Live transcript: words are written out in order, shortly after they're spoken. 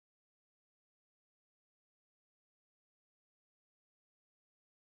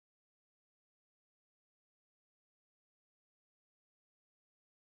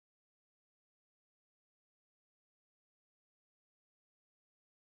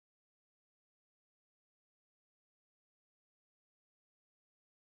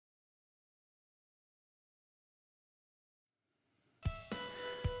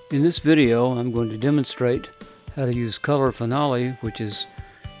In this video, I'm going to demonstrate how to use Color Finale, which is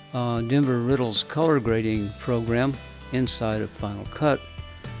Denver Riddle's color grading program inside of Final Cut.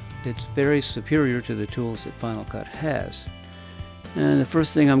 It's very superior to the tools that Final Cut has. And the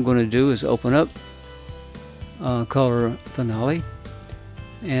first thing I'm going to do is open up Color Finale,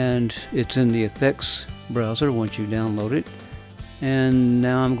 and it's in the effects browser once you download it. And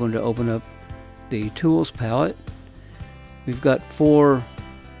now I'm going to open up the tools palette. We've got 4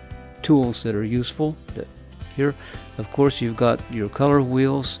 tools that are useful here. Of course, you've got your color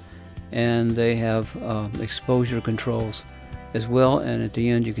wheels, and they have exposure controls as well, and at the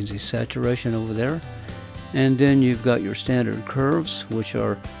end you can see saturation over there. And then you've got your standard curves, which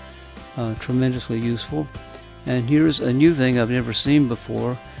are tremendously useful. And here's a new thing I've never seen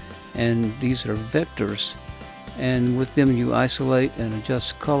before, and these are vectors, and with them you isolate and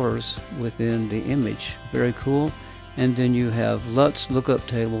adjust colors within the image. Very cool. And then you have LUTs, lookup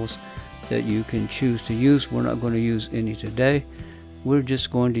tables, that you can choose to use. We're not going to use any today. We're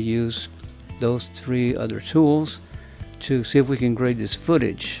just going to use those 3 other tools to see if we can grade this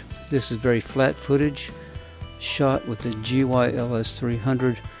footage. This is very flat footage shot with the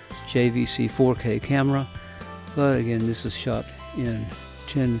GYLS300 JVC 4K camera, but again, this is shot in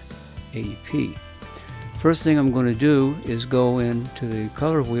 1080p. First thing I'm going to do is go into the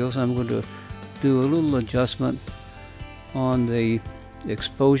color wheels. I'm going to do a little adjustment on the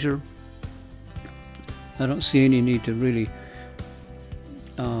exposure. I don't see any need to really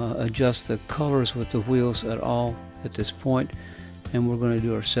adjust the colors with the wheels at all at this point, and we're going to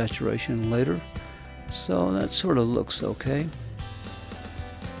do our saturation later. So that sort of looks okay.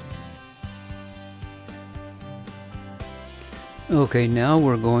 Okay, now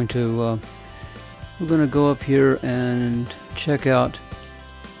we're going to go up here and check out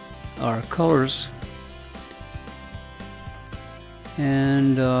our colors,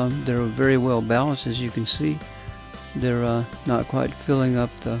 and they're very well balanced, as you can see. They're not quite filling up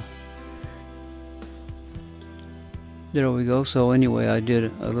the... There we go. So anyway, I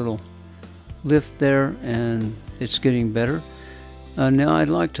did a little lift there, and it's getting better. Now I'd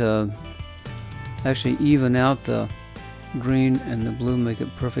like to actually even out the green and the blue, make it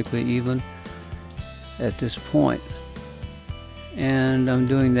perfectly even at this point. And I'm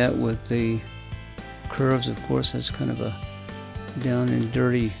doing that with the curves. Of course, that's kind of a down and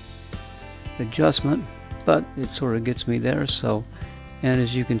dirty adjustment, but it sort of gets me there. So, and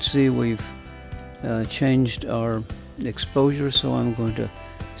as you can see, we've changed our exposure, so I'm going to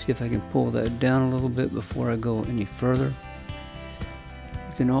see if I can pull that down a little bit before I go any further.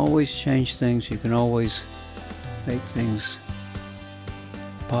 You can always change things, you can always make things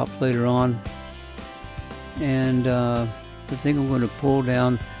pop later on. And the thing I'm going to pull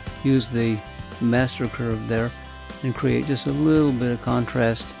down, use the master curve there, and create just a little bit of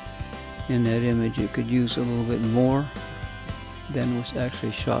contrast in that image. It could use a little bit more than was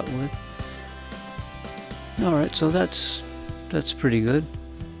actually shot with. Alright, so that's pretty good.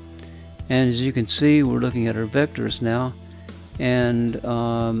 And as you can see, we're looking at our vectors now, and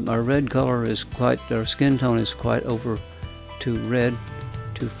our red color is quite, our skin tone is quite over to red,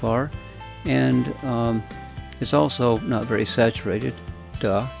 too far, and it's also not very saturated,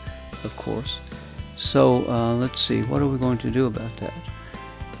 duh, of course. So let's see, what are we going to do about that?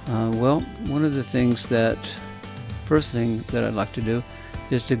 Well, one of the things first thing that I'd like to do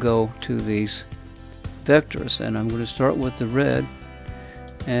is to go to these vectors, and I'm going to start with the red,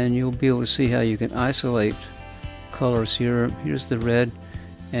 and you'll be able to see how you can isolate colors here. Here's the red,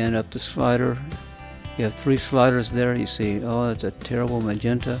 and up the slider, you have 3 sliders there. You see, oh, that's a terrible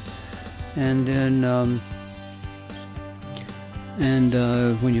magenta. And then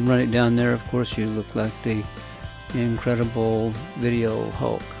when you run it down there, of course, you look like the Incredible Video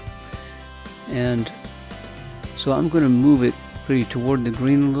Hulk. And so I'm going to move it pretty toward the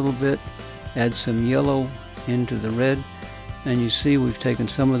green a little bit, add some yellow into the red, and you see we've taken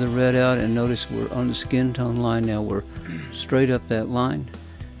some of the red out, and notice we're on the skin tone line now. We're straight up that line,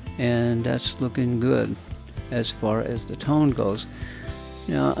 and that's looking good as far as the tone goes.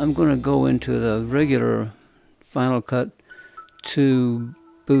 Now I'm going to go into the regular Final Cut to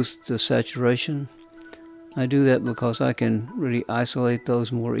boost the saturation. I do that because I can really isolate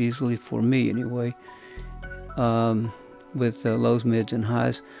those more easily, for me anyway, with lows, mids, and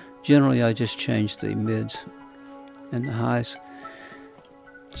highs. Generally, I just change the mids and the highs.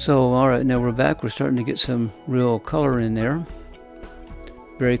 So, alright, now we're back. We're starting to get some real color in there.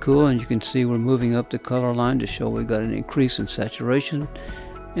 Very cool, and you can see we're moving up the color line to show we got an increase in saturation.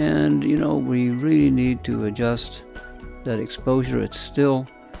 And, you know, we really need to adjust that exposure. It's still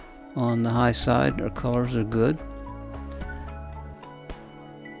on the high side. Our colors are good.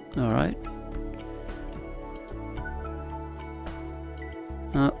 All right.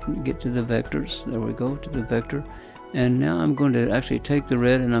 Get to the vectors. There we go, to the vector. And now I'm going to actually take the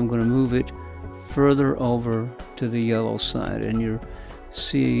red and I'm going to move it further over to the yellow side. And you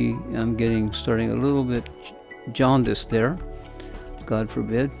see I'm starting a little bit jaundiced there, God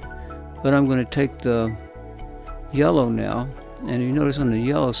forbid. But I'm going to take the yellow now, and you notice on the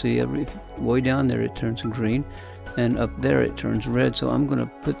yellow, see, way down there it turns green, and up there it turns red. So I'm going to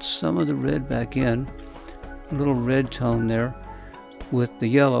put some of the red back in, a little red tone there with the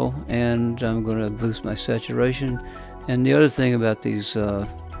yellow, and I'm going to boost my saturation. And the other thing about these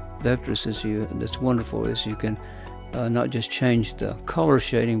vectors that's wonderful is you can not just change the color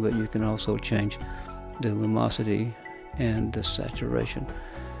shading, but you can also change the luminosity and the saturation.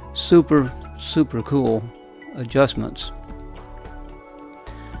 Super cool adjustments.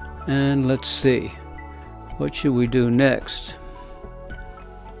 And let's see, what should we do next?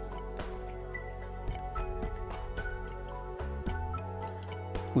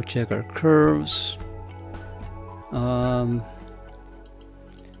 We'll check our curves, and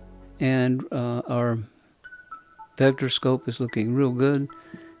our vector scope is looking real good.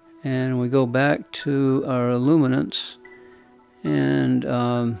 And we go back to our illuminance, and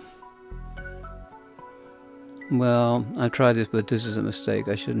well, I tried this, but this is a mistake.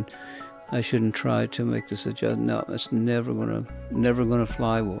 I shouldn't try to make this adjustment. No, it's never gonna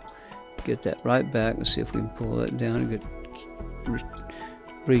fly. We'll get that right back and see if we can pull that down and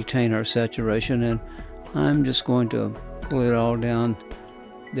retain our saturation. And I'm just going to pull it all down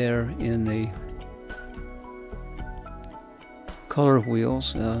there in the color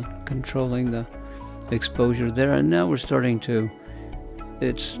wheels, controlling the exposure there. And now we're starting to,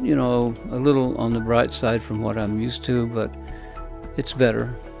 it's, you know, a little on the bright side from what I'm used to, but it's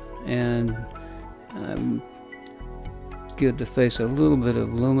better. And give the face a little bit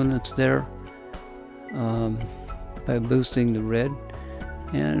of luminance there by boosting the red.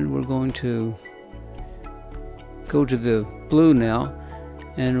 And we're going to go to the blue now,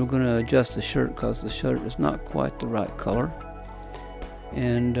 and we're going to adjust the shirt because the shirt is not quite the right color.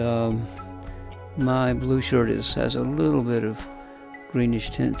 And my blue shirt has a little bit of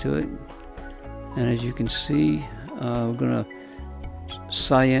greenish tint to it. And as you can see, we're going to,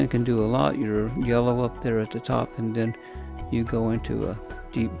 cyan can do a lot. You're yellow up there at the top, and then you go into a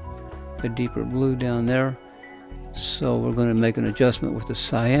deeper blue down there. So we're going to make an adjustment with the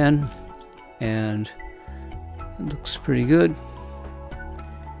cyan, and it looks pretty good.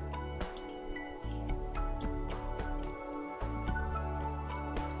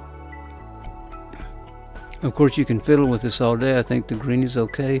 Of course, you can fiddle with this all day. I think the green is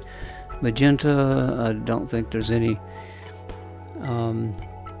okay. Magenta, I don't think there's any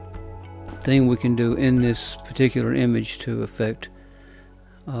thing we can do in this particular image to affect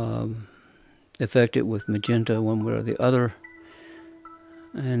it with magenta one way or the other.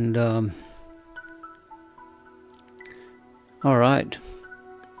 And all right,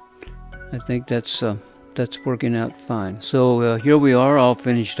 I think that's working out fine. So here we are, all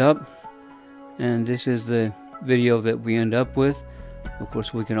finished up, and this is the video that we end up with. Of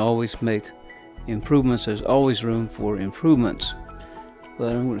course, we can always make improvements. There's always room for improvements,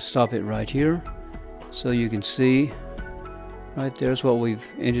 but I'm going to stop it right here so you can see. Right there's what we've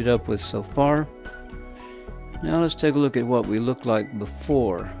ended up with so far. Now let's take a look at what we looked like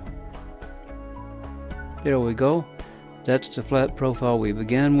before. There we go. That's the flat profile we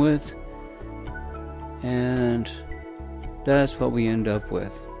began with, and that's what we end up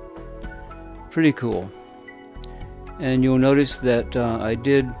with. Pretty cool. And you'll notice that I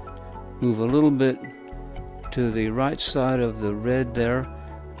did move a little bit to the right side of the red there.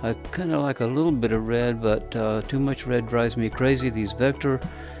 I kind of like a little bit of red, but too much red drives me crazy. These vector,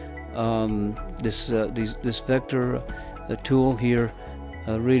 this vector tool here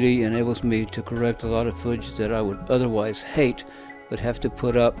really enables me to correct a lot of footage that I would otherwise hate, but have to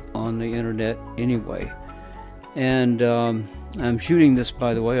put up on the internet anyway. And I'm shooting this,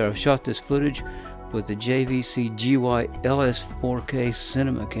 by the way, or I've shot this footage with the JVC GY LS 4K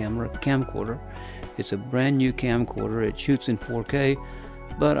cinema camcorder. It's a brand new camcorder. It shoots in 4K,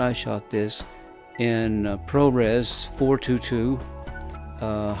 but I shot this in ProRes 422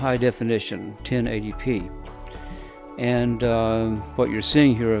 high definition 1080p. And what you're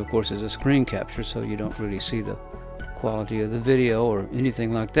seeing here, of course, is a screen capture, so you don't really see the quality of the video or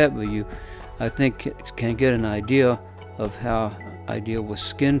anything like that, but you, I think, can get an idea of how I deal with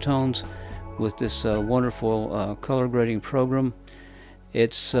skin tones with this wonderful color grading program.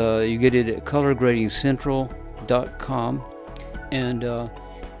 It's you get it at colorgradingcentral.com, and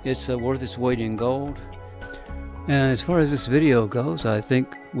it's worth its weight in gold. And as far as this video goes, I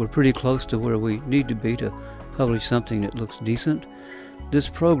think we're pretty close to where we need to be to publish something that looks decent. This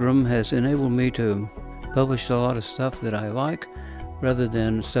program has enabled me to publish a lot of stuff that I like rather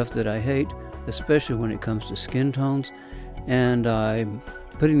than stuff that I hate, especially when it comes to skin tones. And I'm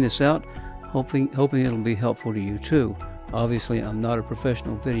putting this out hoping it'll be helpful to you too. Obviously, I'm not a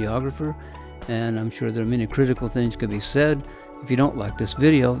professional videographer, and I'm sure there are many critical things could be said. If you don't like this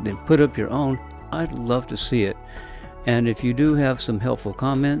video, then put up your own. I'd love to see it. And if you do have some helpful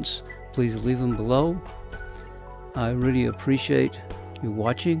comments, please leave them below. I really appreciate you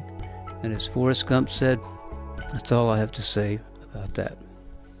watching, and as Forrest Gump said, that's all I have to say about that.